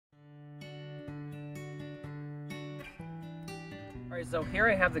Alright, so here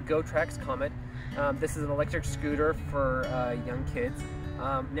I have the Gotrax Comet. This is an electric scooter for young kids.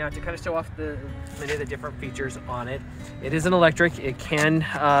 Now to kind of show off many of the different features on it, it is an electric. It can,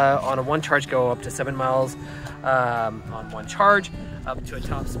 on a one charge, go up to 7 miles on one charge, up to a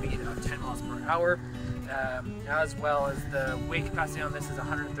top speed of 10 miles per hour, as well as the weight capacity on this is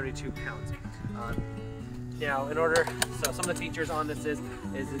 132 pounds. Now, so some of the features on this is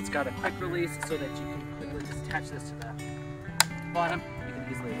it's got a quick release so that you can quickly just attach this to the bottom. You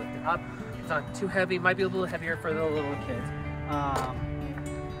can easily lift it up. It's not too heavy. Might be a little heavier for the little kids.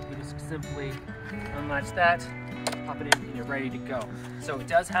 You just simply unlatch that, pop it in, and you're ready to go. So it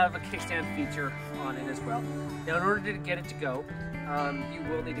does have a kickstand feature on it as well. Now, in order to get it to go, you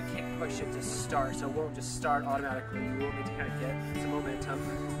will need to kick push it to start. So it won't just start automatically. You will need to kind of get some momentum.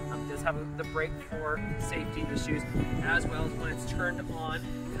 It does have the brake for safety issues, as well as when it's turned on.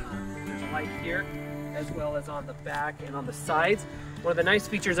 There's a light here, as well as on the back and on the sides. One of the nice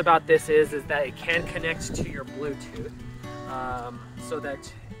features about this is that it can connect to your Bluetooth, so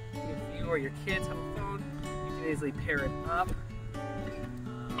that if you or your kids have a phone, you can easily pair it up.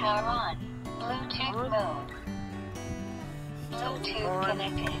 Power on. Bluetooth mode. Bluetooth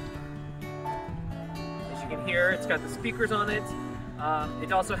connected. As you can hear, it's got the speakers on it.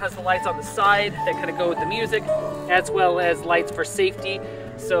 It also has the lights on the side that kind of go with the music, as well as lights for safety,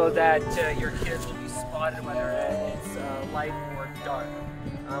 so that your kids will be spotted whether it's light or dark.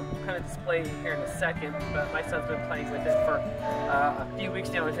 We'll kind of display it here in a second, but my son's been playing with it for a few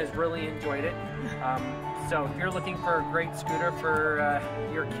weeks now and has really enjoyed it. So if you're looking for a great scooter for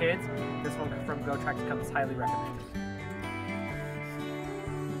your kids, this one from Gotrax comes highly recommended.